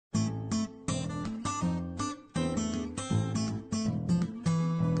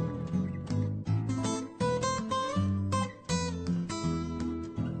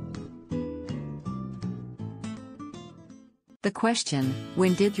The question,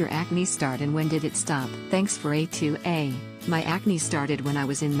 when did your acne start and when did it stop? Thanks for A2A. My acne started when I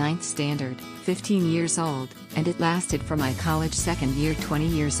was in 9th standard, 15 years old, and it lasted for my college second year 20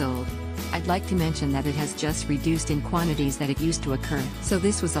 years old. I'd like to mention that it has just reduced in quantities that it used to occur. So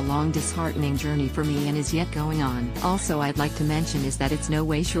this was a long disheartening journey for me and is yet going on. Also I'd like to mention is that it's no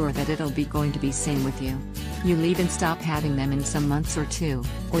way sure that it'll be going to be same with you. You'll even stop having them in some months or two,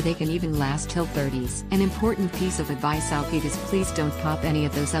 or they can even last till 30s. An important piece of advice I'll give is please don't pop any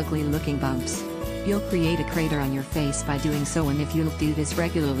of those ugly looking bumps. You'll create a crater on your face by doing so, and if you'll do this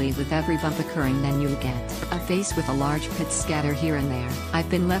regularly with every bump occurring, then you'll get a face with a large pit scatter here and there. I've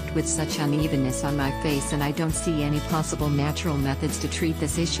been left with such unevenness on my face and I don't see any possible natural methods to treat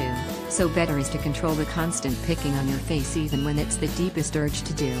this issue. So better is to control the constant picking on your face even when it's the deepest urge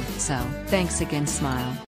to do so. Thanks again, smile.